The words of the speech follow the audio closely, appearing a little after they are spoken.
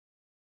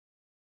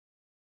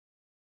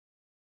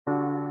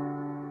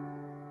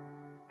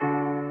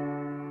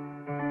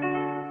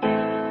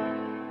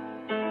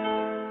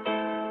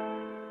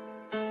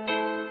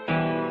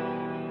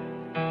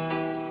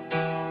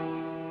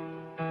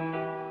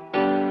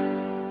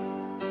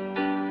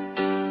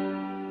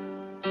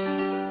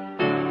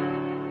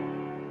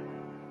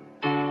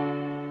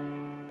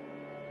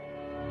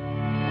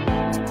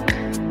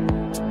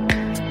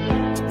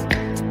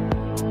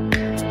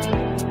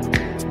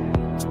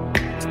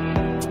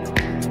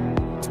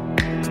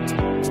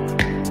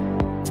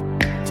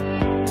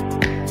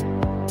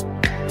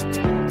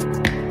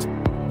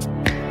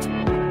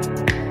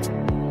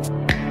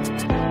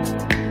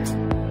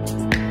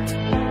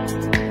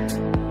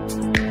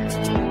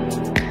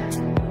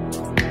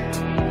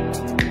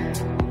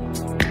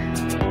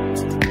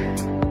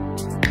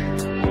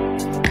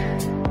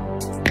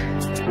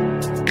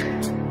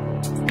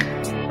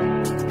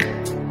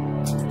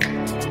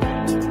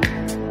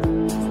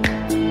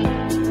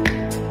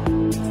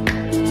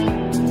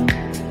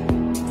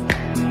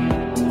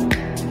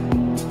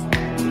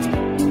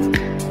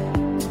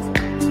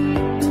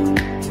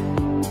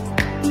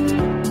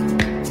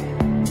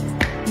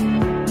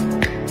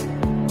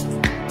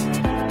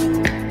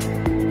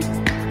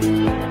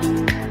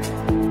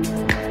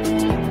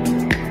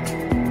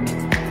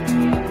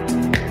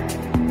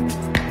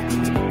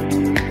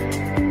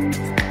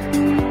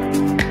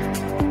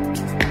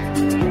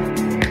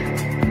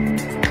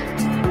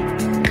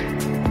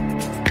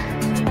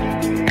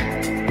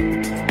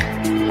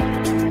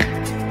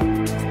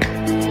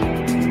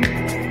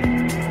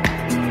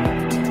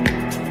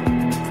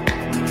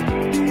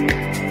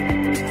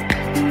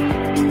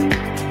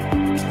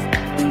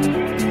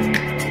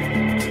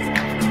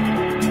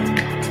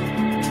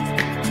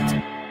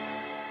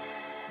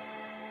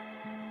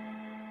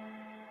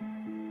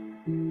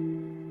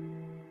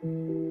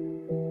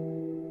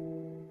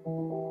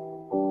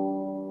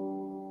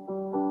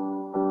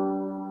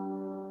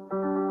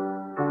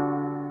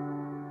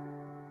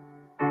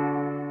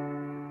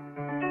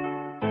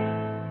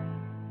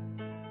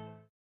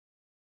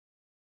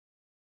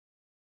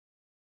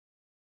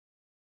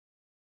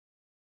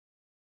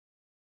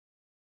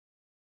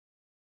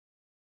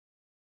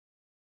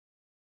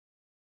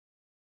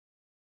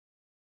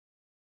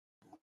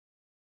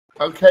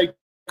Okay,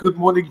 good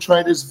morning,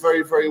 traders.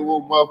 Very, very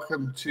warm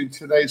welcome to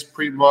today's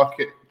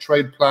pre-market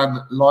trade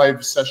plan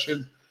live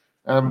session,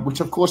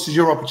 which of course is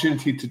your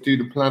opportunity to do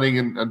the planning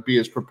and be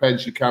as prepared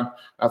as you can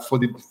for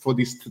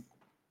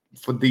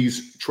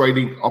these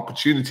trading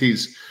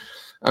opportunities.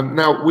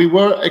 Now, we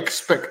were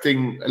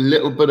expecting a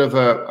little bit of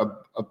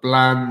a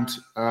bland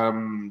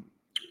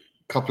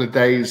couple of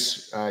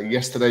days.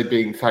 Yesterday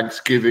being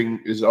Thanksgiving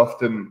is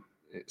often,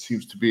 it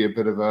seems to be a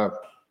bit of a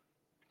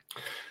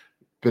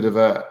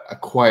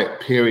quiet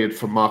period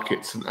for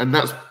markets, and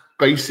that's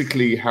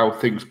basically how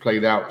things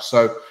played out.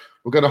 So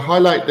we're going to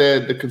highlight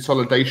the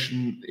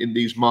consolidation in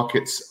these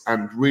markets,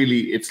 and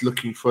really it's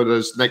looking for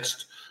those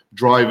next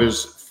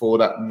drivers for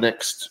that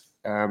next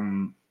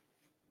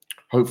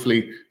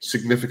hopefully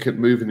significant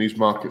move in these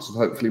markets, and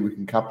hopefully we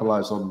can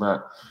capitalize on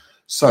that.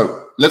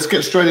 So let's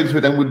get straight into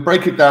it, and we'll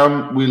break it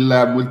down.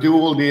 We'll do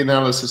all the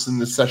analysis in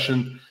this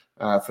session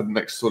for the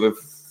next sort of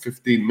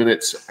 15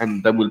 minutes,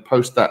 and then we'll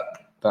post that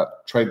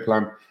trade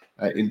plan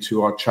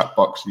into our chat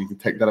box, and you can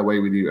take that away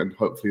with you, and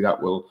hopefully that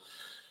will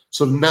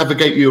sort of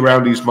navigate you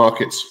around these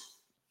markets.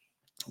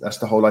 That's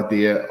the whole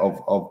idea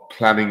of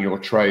planning your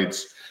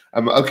trades.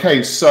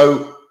 Okay,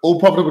 so all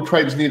profitable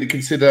traders need to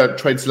consider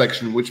trade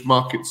selection, which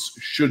markets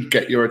should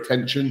get your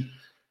attention,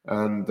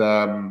 and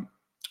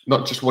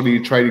not just what are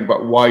you trading,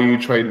 but why are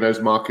you trading those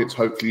markets.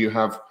 Hopefully you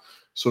have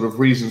sort of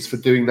reasons for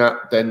doing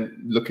that.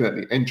 Then looking at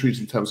the entries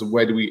in terms of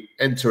where do we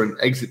enter and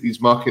exit these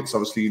markets.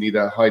 Obviously you need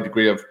a high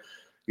degree of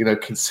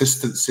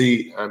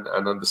consistency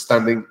and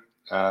understanding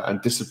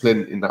and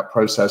discipline in that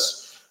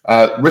process.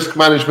 Risk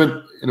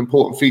management, an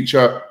important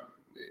feature.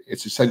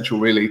 It's essential,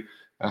 really,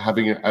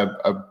 having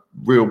a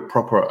real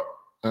proper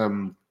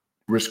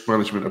risk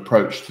management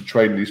approach to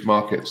trading these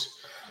markets.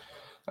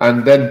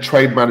 And then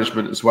trade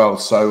management as well.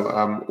 So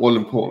all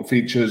important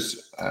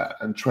features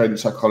and trading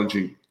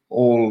psychology,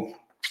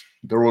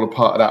 they're all a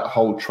part of that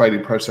whole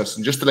trading process.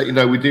 And just to let you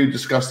know, we do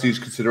discuss these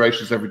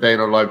considerations every day in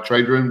our live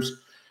trade rooms.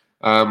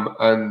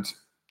 And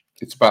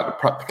it's about the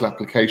practical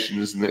application,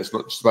 isn't it? It's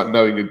not just about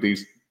knowing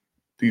these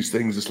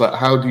things. It's like,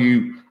 how do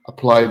you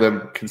apply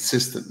them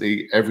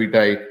consistently every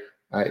day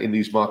in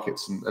these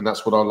markets? And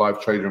that's what our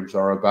live trade rooms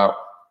are about.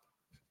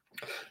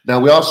 Now,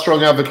 we are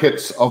strong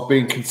advocates of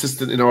being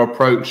consistent in our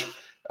approach,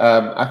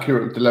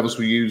 accurate with the levels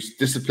we use,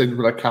 disciplined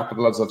with our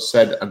capital, as I've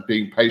said, and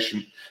being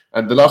patient.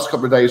 And the last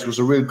couple of days was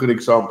a real good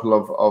example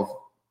of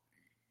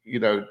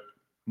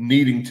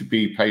needing to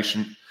be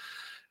patient.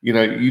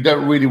 You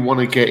don't really want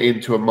to get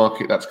into a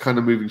market that's kind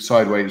of moving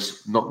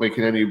sideways, not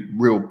making any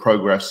real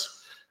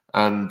progress,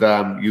 and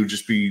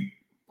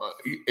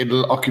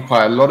it'll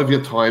occupy a lot of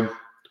your time,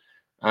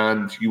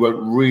 and you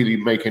won't really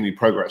make any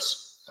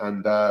progress.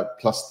 And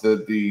plus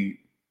the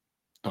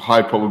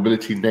high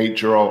probability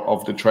nature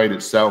of the trade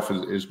itself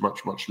is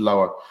much, much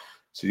lower.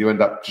 So you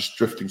end up just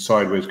drifting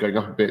sideways, going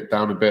up a bit,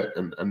 down a bit,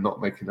 and not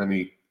making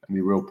any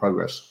real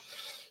progress.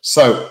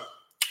 So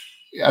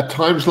at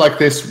times like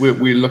this,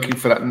 we're looking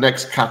for that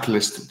next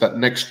catalyst, that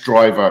next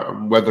driver,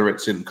 whether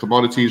it's in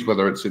commodities,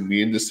 whether it's in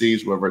the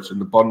indices, whether it's in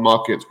the bond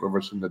markets, whether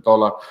it's in the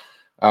dollar.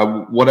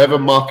 Whatever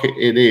market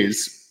it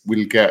is,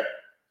 we'll get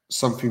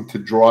something to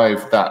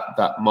drive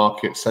that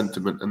market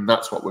sentiment, and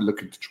that's what we're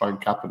looking to try and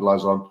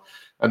capitalize on.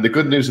 And the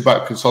good news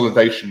about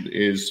consolidation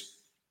is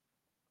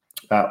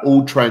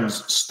all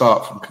trends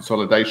start from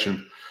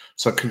consolidation.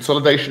 So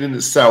consolidation in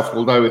itself,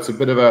 although it's a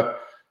bit of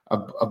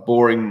a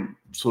boring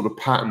sort of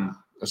pattern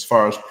as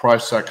far as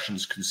price action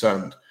is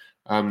concerned,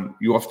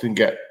 you often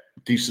get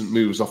decent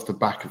moves off the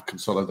back of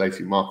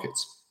consolidating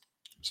markets.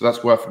 So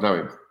that's worth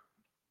knowing.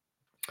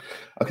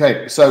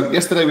 Okay, so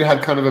yesterday we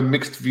had kind of a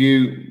mixed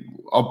view.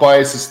 Our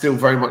bias is still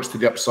very much to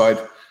the upside,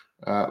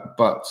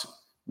 but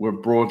we're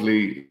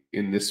broadly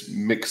in this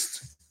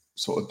mixed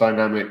sort of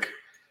dynamic.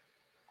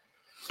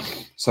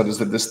 So there's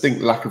a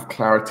distinct lack of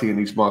clarity in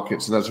these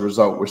markets, and as a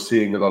result, we're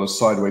seeing a lot of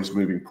sideways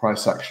moving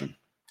price action.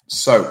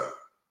 So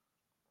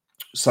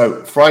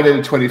Friday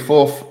the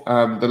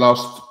 24th, the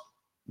last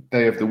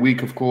day of the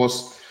week, of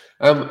course,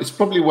 it's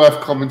probably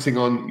worth commenting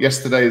on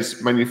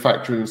yesterday's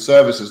manufacturing and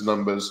services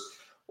numbers.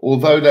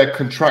 Although they're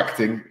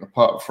contracting,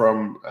 apart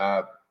from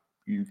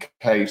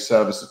UK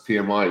services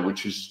PMI,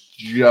 which is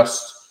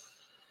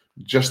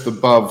just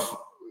above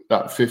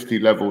that 50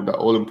 level, that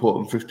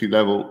all-important 50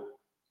 level.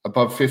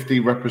 Above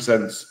 50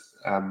 represents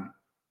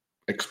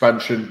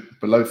expansion,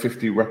 below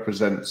 50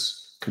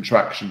 represents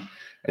contraction.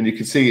 And you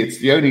can see it's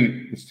the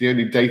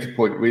only data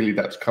point really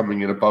that's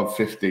coming in above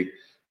 50.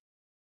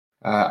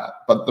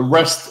 But the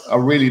rest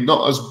are really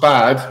not as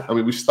bad. I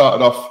mean, we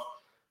started off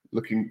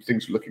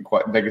things were looking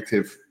quite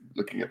negative,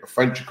 looking at the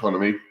French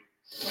economy.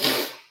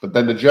 But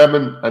then the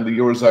German and the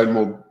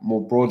Eurozone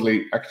more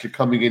broadly actually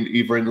coming in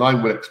either in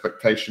line with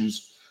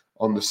expectations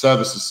on the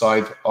services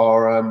side,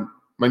 or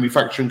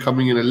manufacturing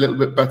coming in a little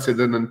bit better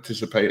than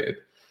anticipated.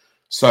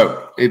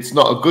 So it's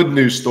not a good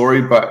news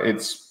story, but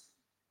it's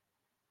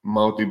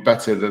mildly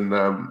better than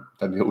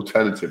the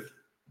alternative.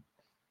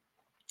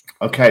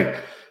 Okay,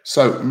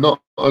 so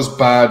not as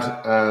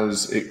bad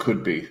as it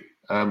could be.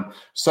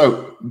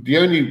 So the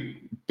only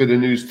bit of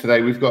news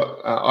today, we've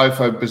got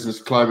iPhone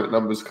business climate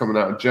numbers coming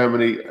out of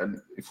Germany,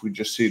 and if we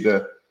just see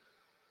the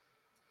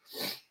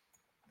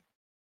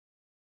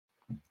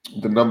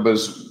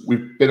numbers,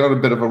 we've been on a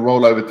bit of a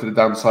rollover to the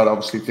downside.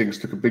 Obviously, things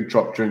took a big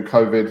drop during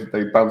COVID.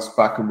 They bounced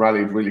back and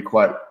rallied really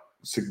quite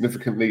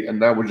significantly, and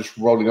now we're just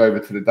rolling over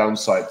to the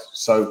downside.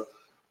 So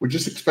we're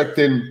just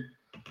expecting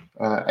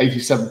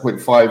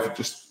 87.5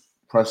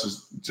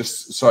 prices,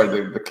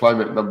 the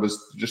climate numbers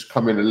just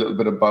come in a little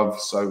bit above.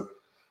 So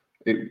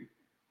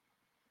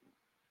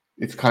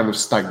it's kind of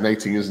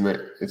stagnating, isn't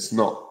it? It's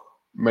not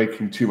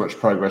making too much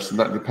progress, and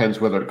that depends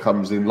whether it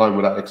comes in line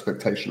with that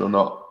expectation or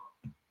not.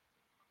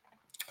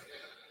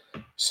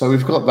 So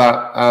we've got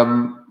that.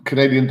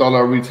 Canadian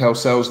dollar retail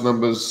sales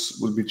numbers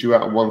will be due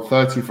out at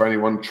 1:30 for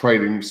anyone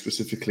trading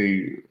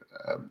specifically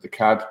the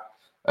CAD.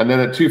 And then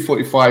at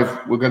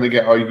 2:45, we're going to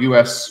get our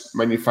US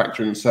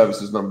manufacturing and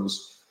services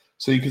numbers.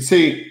 So you can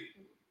see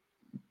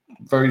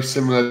very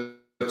similar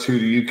to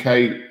the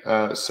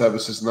UK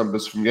services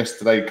numbers from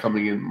yesterday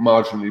coming in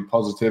marginally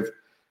positive.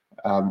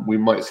 We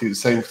might see the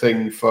same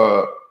thing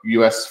for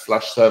US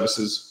flash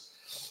services.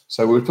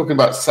 So we're talking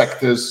about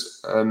sectors,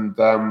 and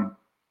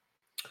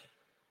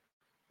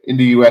in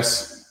the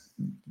US,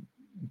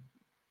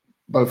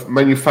 both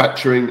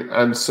manufacturing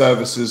and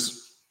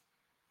services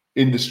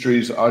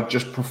industries are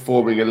just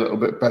performing a little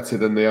bit better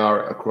than they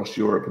are across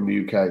Europe and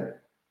the UK.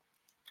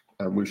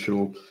 And we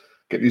shall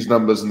get these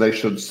numbers, and they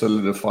should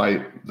solidify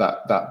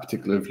that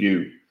particular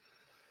view.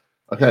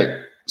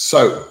 Okay,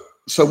 so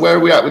where are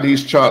we at with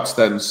these charts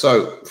then?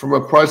 So from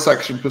a price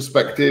action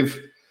perspective,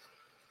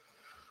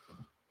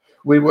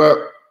 we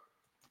were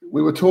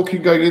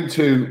talking going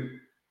into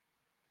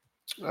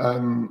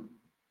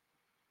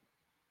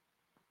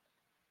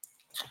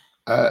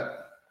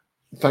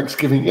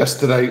Thanksgiving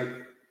yesterday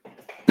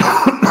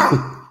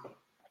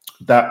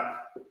that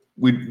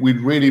we'd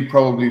really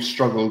probably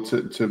struggle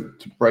to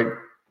break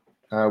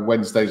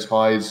Wednesday's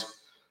highs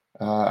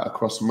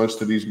across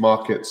most of these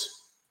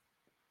markets,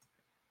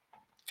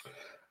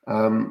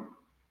 and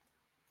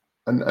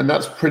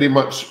that's pretty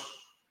much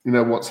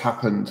what's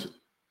happened.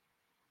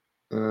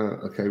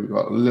 Okay, we've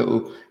got a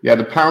little. Yeah,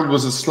 the pound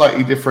was a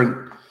slightly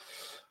different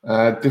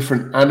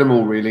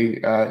animal,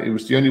 really. It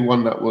was the only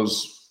one that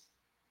was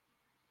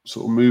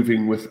sort of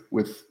moving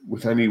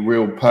with any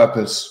real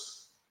purpose.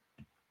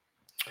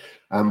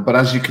 But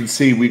as you can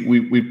see,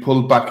 we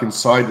pulled back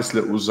inside this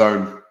little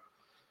zone.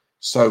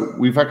 So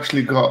we've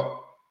actually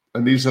got,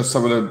 and these are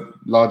some of the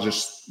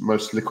largest,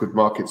 most liquid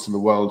markets in the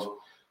world.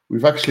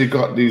 We've actually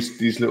got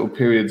these little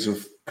periods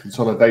of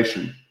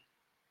consolidation,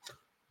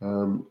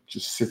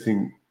 just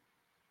sitting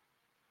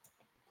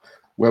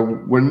where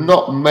we're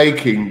not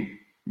making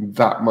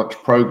that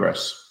much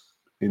progress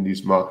in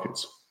these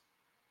markets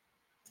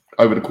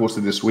over the course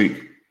of this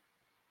week.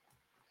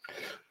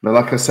 Now,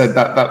 like I said,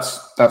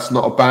 that's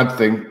not a bad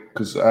thing,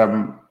 because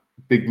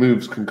big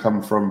moves can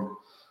come from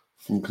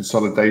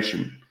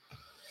consolidation,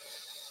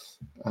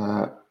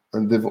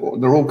 and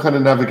they're all kind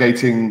of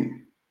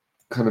navigating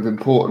kind of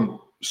important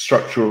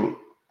structural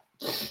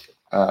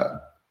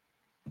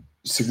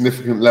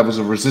significant levels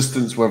of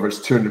resistance, whether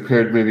it's 200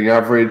 period moving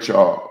average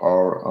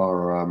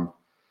or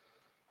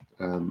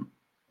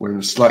we're in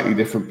a slightly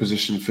different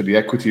position for the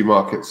equity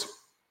markets.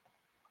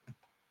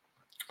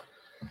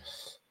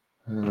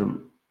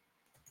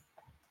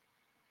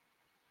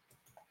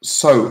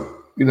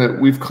 So,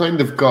 we've kind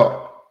of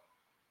got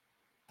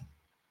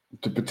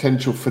the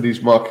potential for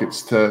these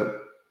markets to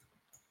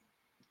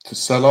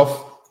sell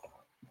off.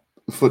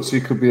 The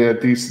FTSE could be a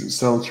decent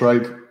sell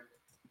trade.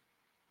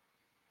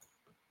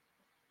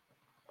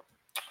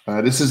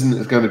 This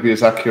isn't going to be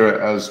as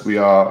accurate as we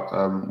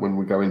are when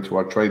we go into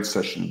our trade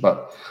session,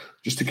 but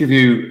just to give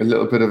you a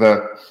little bit of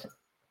a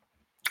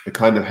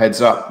kind of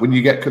heads up, when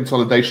you get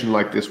consolidation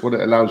like this, what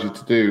it allows you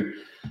to do,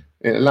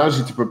 it allows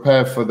you to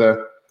prepare for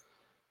the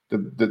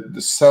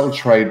sell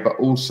trade, but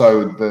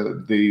also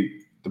the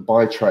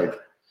buy trade.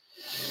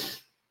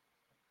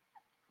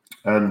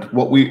 And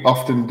what we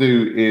often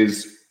do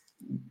is,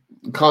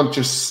 you can't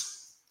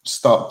just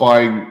start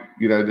buying,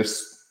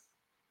 these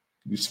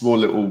small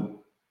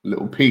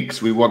little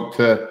peaks. We want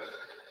to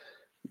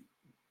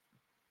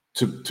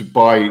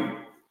buy,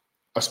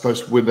 I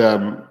suppose, with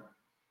the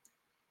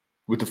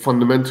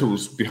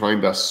fundamentals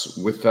behind us,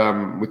 with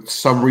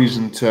some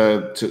reason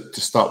to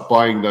start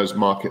buying those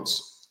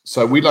markets.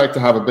 So we like to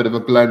have a bit of a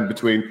blend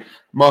between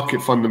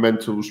market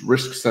fundamentals,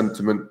 risk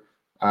sentiment,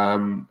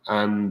 and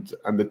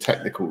the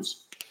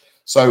technicals.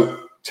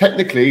 So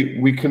technically,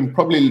 we can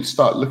probably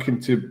start looking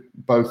to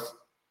both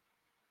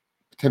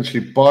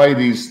potentially buy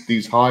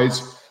these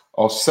highs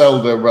or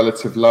sell the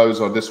relative lows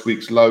or this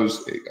week's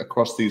lows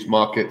across these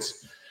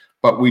markets.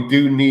 But we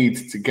do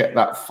need to get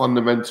that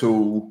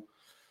fundamental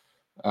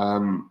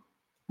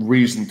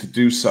reason to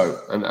do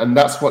so. And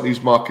that's what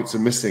these markets are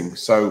missing.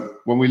 So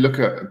when we look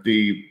at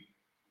the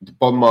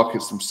bond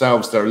markets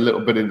themselves, they're a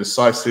little bit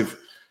indecisive.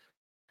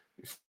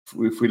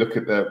 If we look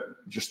at the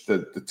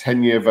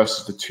 10-year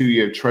versus the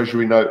 2-year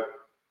Treasury note,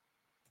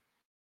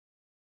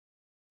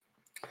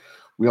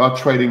 we are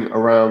trading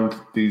around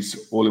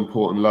these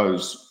all-important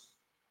lows.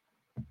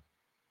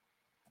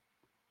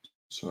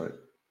 Sorry.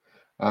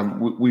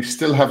 We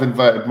still have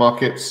inverted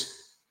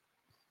markets.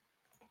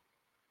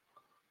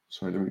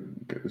 Sorry, let me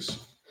get this.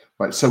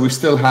 Right, so we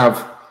still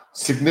have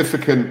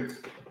significant,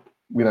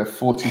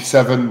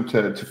 47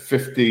 to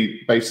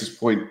 50 basis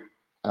point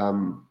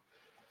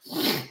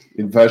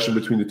inversion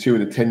between the 2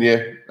 and the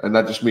 10-year. And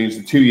that just means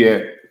the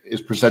 2-year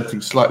is presenting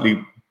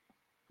slightly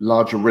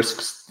larger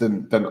risks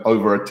than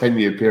over a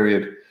 10-year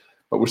period.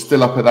 But we're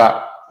still up at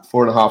that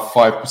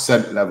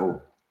 4.5–5% level.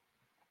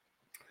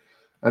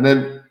 And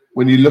then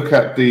when you look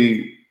at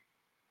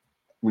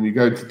when you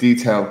go into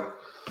detail,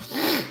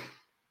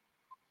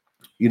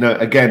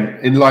 again,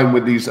 in line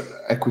with these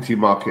equity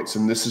markets,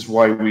 and this is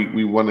why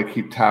we want to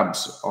keep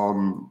tabs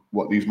on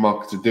what these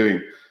markets are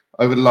doing.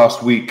 Over the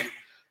last week,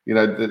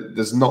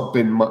 there's not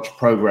been much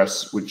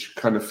progress, which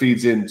kind of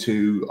feeds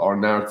into our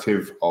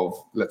narrative of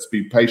let's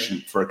be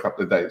patient for a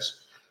couple of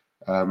days.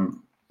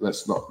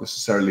 Let's not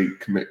necessarily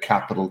commit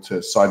capital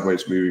to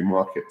sideways moving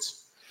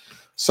markets.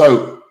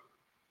 So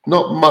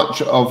not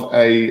much of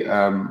a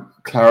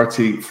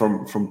clarity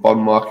from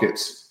bond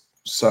markets.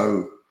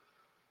 So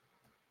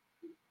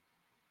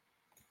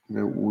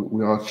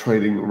we are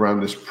trading around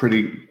this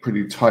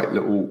pretty tight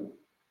little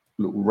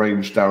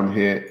range down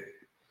here.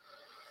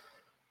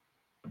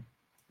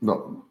 Not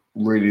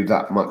really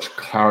that much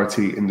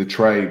clarity in the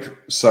trade.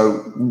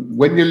 So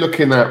when you're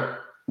looking at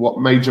what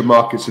major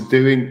markets are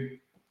doing,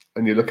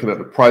 and you're looking at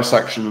the price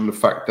action and the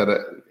fact that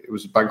it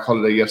was a bank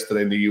holiday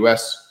yesterday in the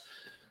US,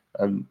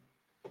 and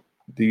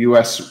the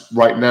US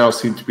right now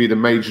seem to be the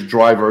major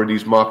driver of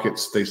these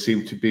markets. They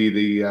seem to be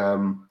the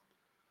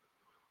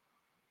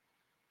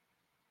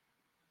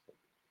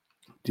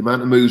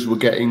amount of moves we're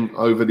getting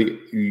over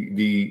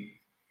the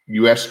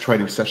US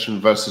trading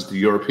session versus the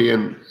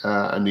European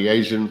and the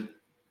Asian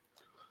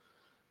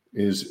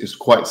is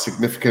quite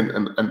significant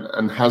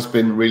and has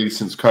been really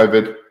since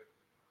COVID.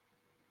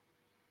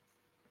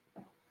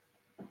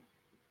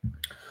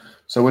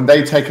 So when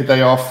they take a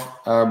day off,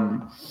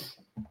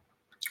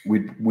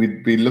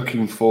 we'd be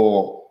looking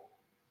for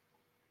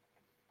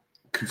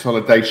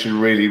consolidation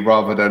really,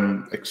 rather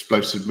than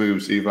explosive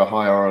moves, either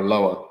higher or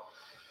lower.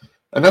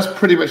 And that's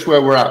pretty much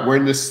where we're at. We're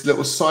in this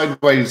little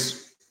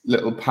sideways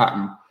little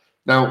pattern.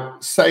 Now,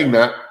 saying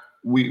that,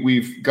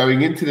 we've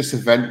going into this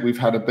event, we've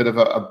had a bit of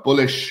a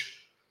bullish.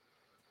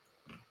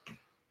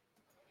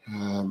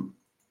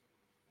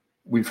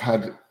 We've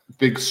had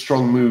big,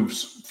 strong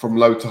moves from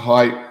low to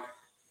high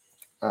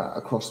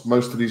across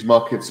most of these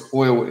markets.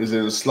 Oil is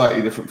in a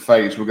slightly different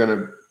phase.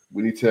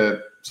 We need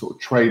to sort of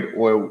trade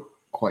oil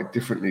quite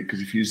differently, because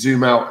if you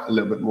zoom out a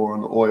little bit more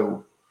on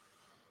oil,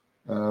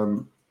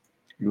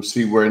 you'll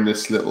see we're in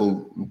this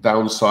little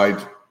downside.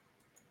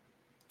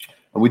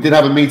 And we did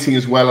have a meeting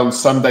as well on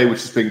Sunday,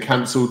 which has been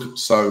cancelled.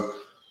 So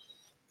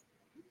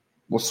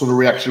what sort of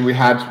reaction we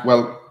had?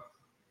 Well,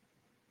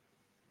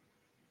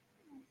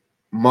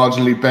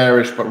 marginally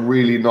bearish, but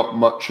really not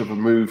much of a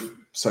move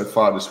so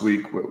far this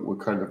week. We're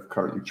kind of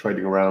currently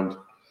trading around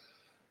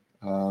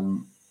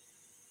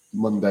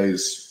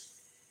Monday's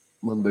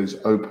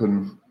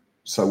open.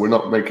 So we're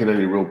not making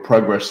any real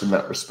progress in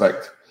that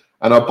respect.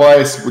 And our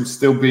bias would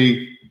still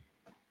be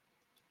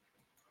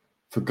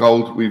for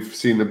gold. We've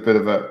seen a bit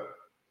of a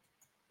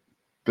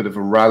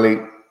rally.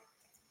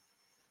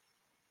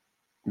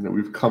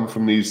 We've come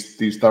from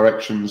these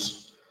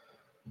directions.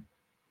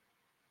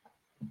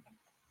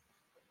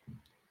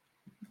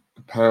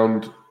 The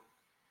pound,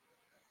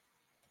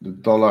 the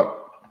dollar.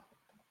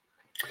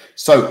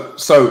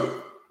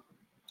 So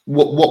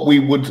what we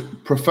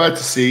would prefer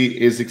to see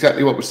is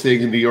exactly what we're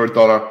seeing in the euro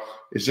dollar.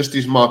 Is just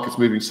these markets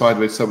moving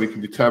sideways, so we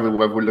can determine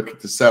whether we're looking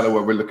to sell or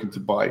whether we're looking to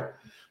buy.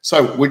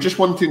 So we're just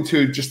wanting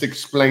to just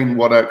explain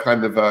what a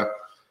kind of a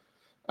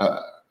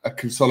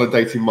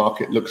consolidating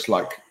market looks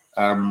like,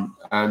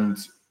 and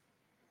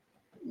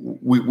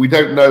we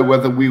don't know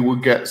whether we will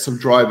get some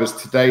drivers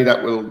today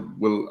that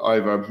will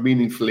either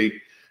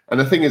meaningfully. And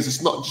the thing is,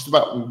 it's not just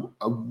about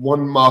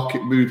one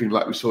market moving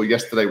like we saw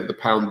yesterday with the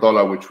pound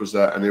dollar, which was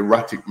an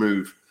erratic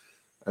move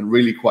and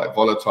really quite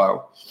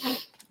volatile.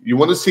 You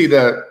want to see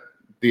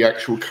the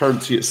actual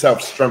currency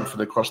itself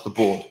strengthen across the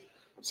board.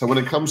 So when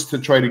it comes to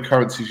trading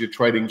currencies, you're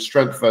trading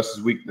strength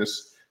versus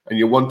weakness, and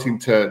you're wanting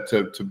to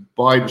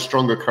buy the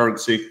stronger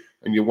currency,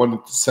 and you're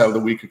wanting to sell the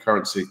weaker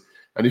currency.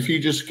 And if you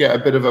just get a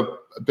bit of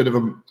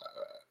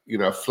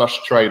a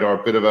flush trade, or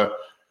a bit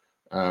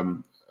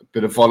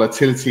of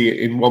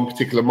volatility in one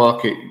particular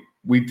market,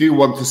 we do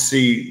want to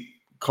see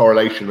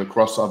correlation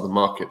across other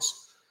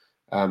markets.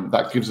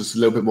 That gives us a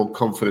little bit more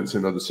confidence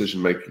in our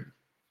decision making.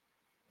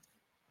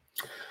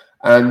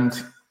 And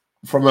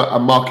from a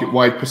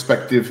market-wide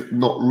perspective,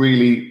 not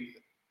really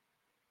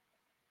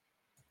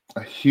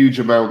a huge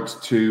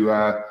amount to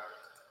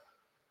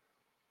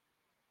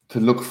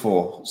look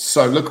for.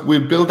 So look, we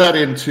build that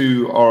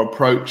into our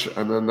approach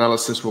and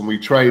analysis when we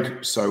trade.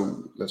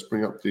 So let's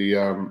bring up the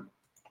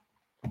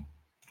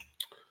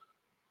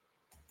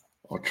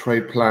our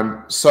trade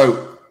plan.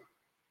 So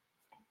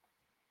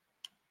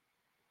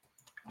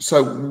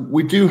So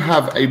we do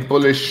have a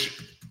bullish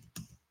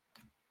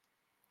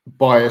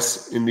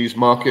bias in these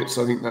markets.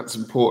 I think that's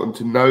important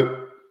to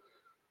note.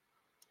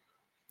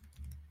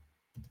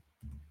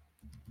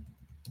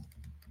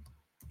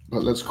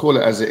 But let's call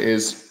it as it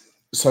is.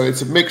 So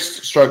it's a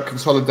mixed stroke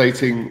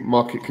consolidating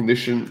market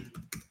condition.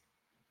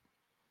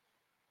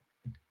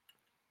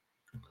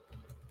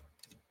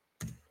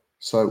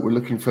 So we're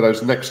looking for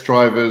those next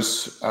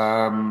drivers.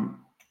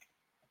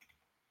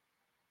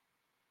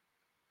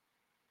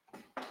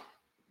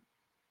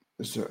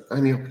 Is there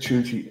any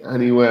opportunity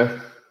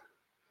anywhere?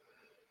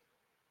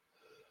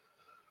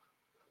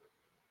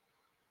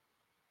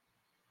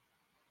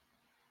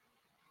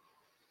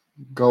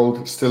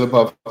 Gold still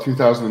above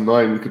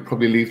 2009. We could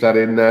probably leave that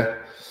in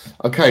there.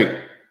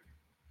 Okay.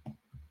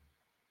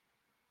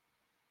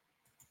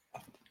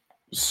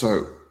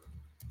 So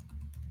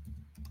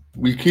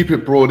we keep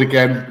it broad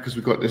again because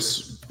we've got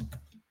this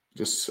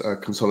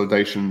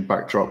consolidation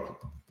backdrop.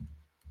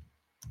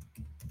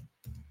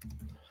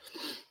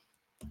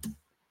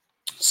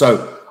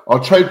 So our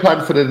trade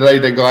plan for today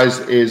then, guys,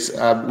 is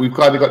we've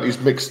kind of got these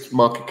mixed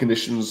market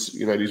conditions.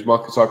 You know, these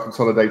markets are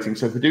consolidating.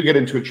 So if we do get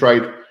into a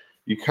trade,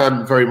 you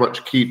can very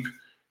much keep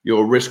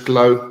your risk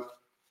low.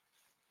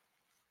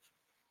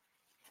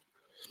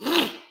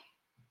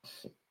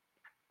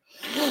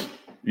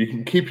 You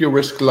can keep your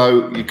risk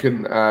low. You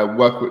can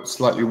work with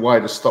slightly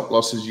wider stop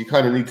losses. You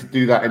kind of need to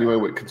do that anyway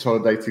with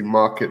consolidating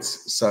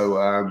markets. So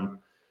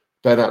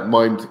bear that in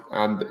mind.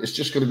 And it's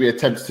just going to be a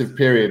tentative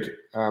period.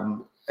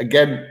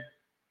 Again,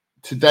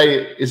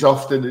 today is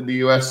often in the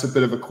US a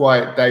bit of a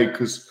quiet day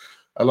because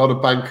a lot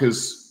of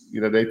bankers, you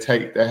know, they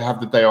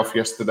have the day off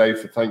yesterday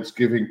for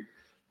Thanksgiving.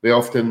 They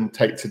often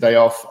take today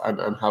off and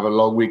have a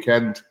long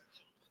weekend.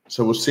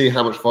 So we'll see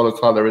how much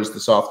volatile there is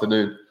this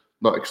afternoon.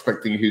 Not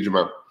expecting a huge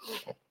amount.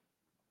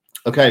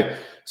 Okay,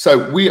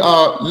 so we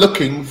are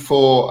looking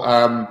for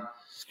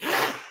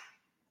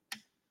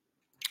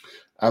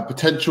a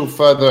potential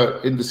further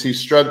indices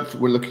strength.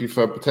 We're looking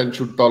for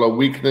potential dollar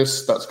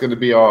weakness. That's going to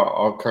be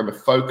our kind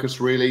of focus,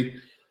 really.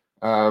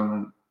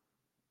 And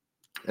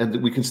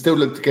we can still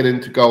look to get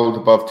into gold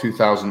above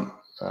 2000.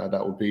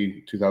 That would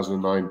be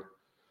 2009.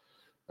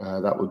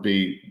 That would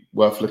be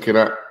worth looking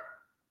at.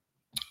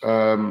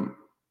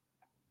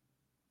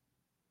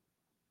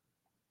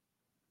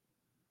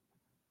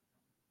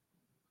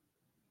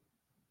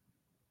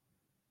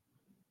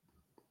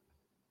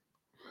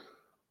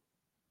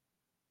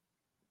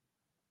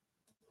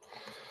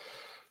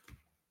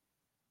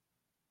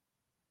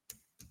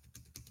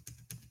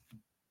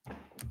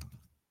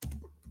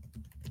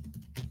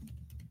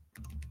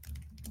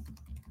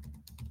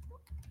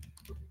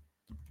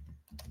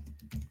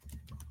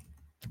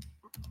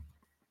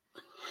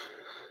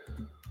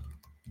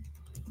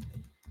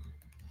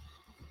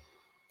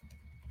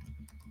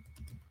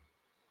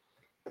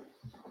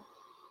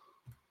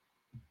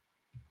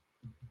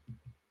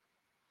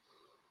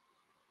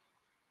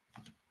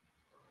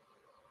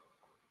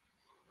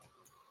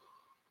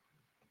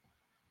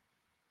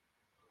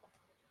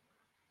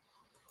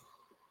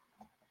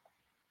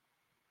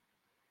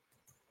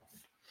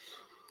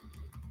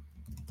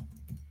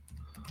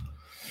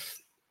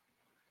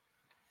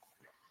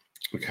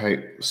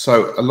 Okay,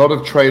 so a lot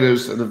of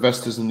traders and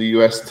investors in the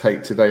US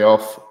take today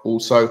off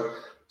also,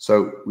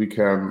 so we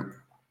can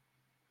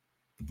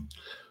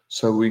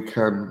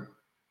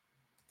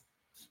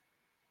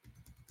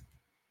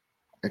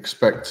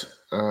expect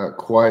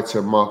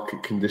quieter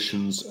market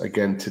conditions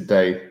again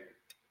today.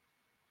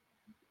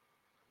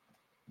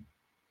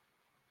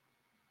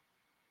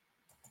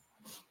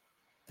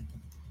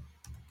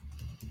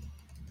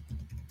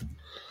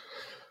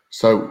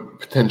 So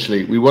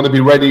potentially we want to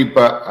be ready,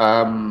 but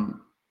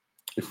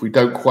if we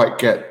don't quite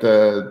get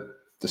the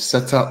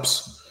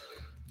setups,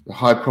 the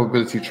high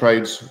probability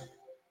trades,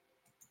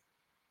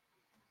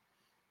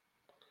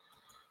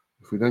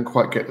 if we don't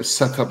quite get the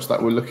setups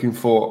that we're looking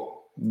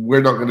for,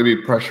 we're not going to be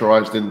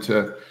pressurized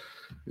into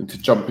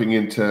jumping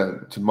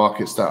into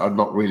markets that are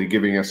not really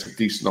giving us a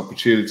decent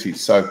opportunity.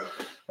 So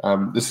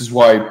this is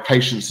why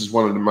patience is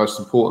one of the most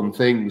important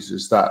things,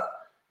 is that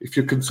if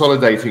you're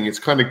consolidating, it's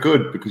kind of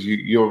good because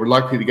you're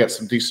likely to get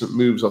some decent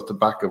moves off the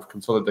back of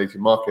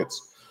consolidating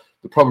markets.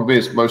 The problem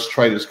is most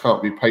traders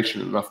can't be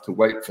patient enough to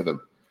wait for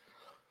them.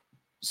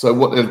 So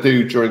what they'll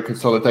do during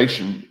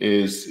consolidation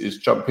is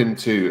jump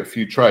into a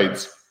few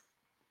trades,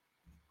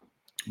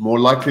 more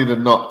likely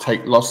than not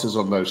take losses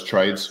on those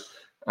trades,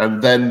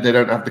 and then they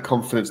don't have the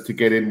confidence to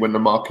get in when the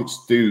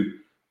markets do,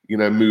 you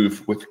know,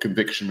 move with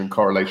conviction and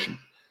correlation.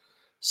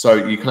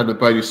 So you kind of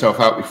burn yourself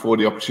out before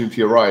the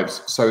opportunity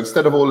arrives. So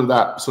instead of all of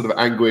that sort of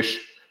anguish,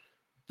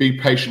 be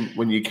patient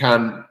when you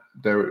can.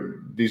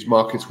 These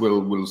markets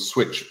will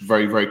switch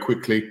very, very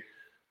quickly,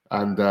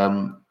 and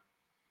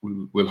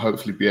we'll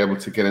hopefully be able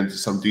to get into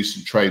some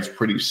decent trades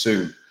pretty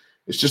soon.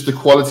 It's just the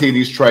quality of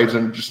these trades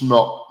are just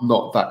not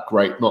that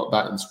great, not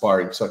that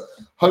inspiring. So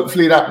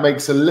hopefully that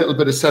makes a little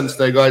bit of sense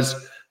there, guys.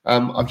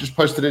 I've just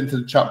posted into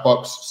the chat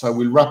box, so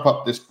we'll wrap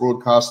up this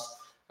broadcast.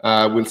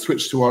 We'll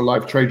switch to our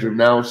live trade room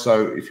now.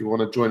 So if you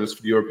want to join us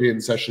for the European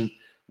session,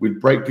 we'd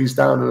break these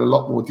down in a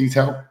lot more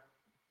detail.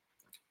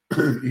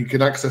 You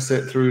can access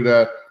it through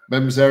the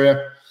members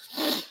area.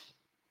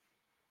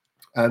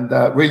 And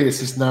really, it's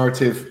this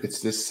narrative.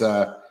 It's this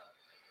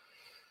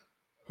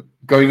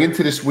going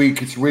into this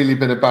week. It's really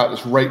been about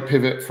this rate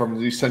pivot from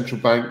the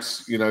central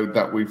banks.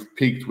 That we've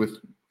peaked with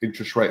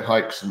interest rate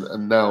hikes,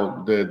 and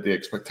now the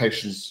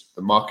expectations,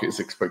 the market's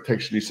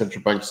expectation, these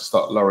central banks to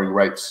start lowering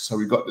rates. So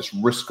we've got this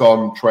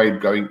risk-on trade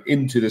going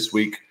into this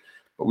week,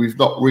 but we've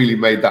not really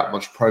made that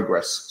much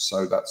progress.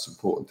 So that's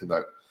important to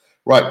note.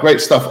 Right, great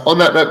stuff. On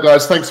that note,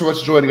 guys, thanks so much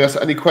for joining us.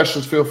 Any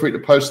questions, feel free to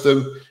post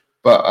them.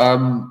 But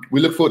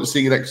we look forward to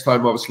seeing you next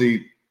time.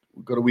 Obviously,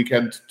 we've got a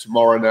weekend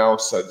tomorrow now,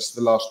 so this is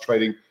the last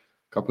trading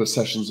couple of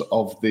sessions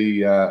of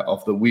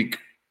the week.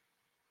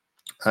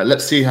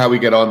 Let's see how we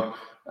get on.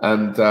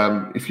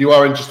 And if you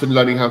are interested in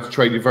learning how to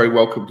trade, you're very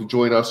welcome to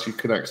join us. You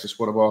can access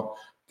one of our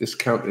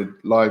discounted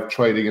live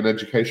trading and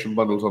education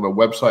bundles on our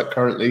website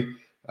currently,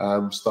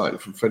 starting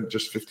from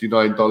just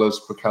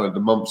 $59 per calendar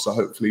month. So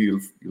hopefully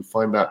you'll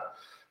find that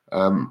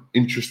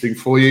interesting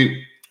for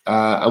you.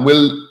 And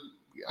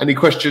any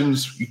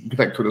questions, you can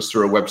connect with us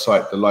through our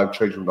website,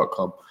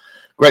 thelivetrading.com.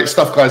 Great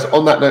stuff, guys.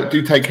 On that note,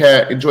 do take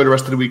care. Enjoy the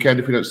rest of the weekend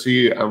if we don't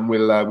see you, and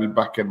we'll be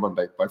back in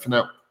Monday. Bye for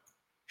now.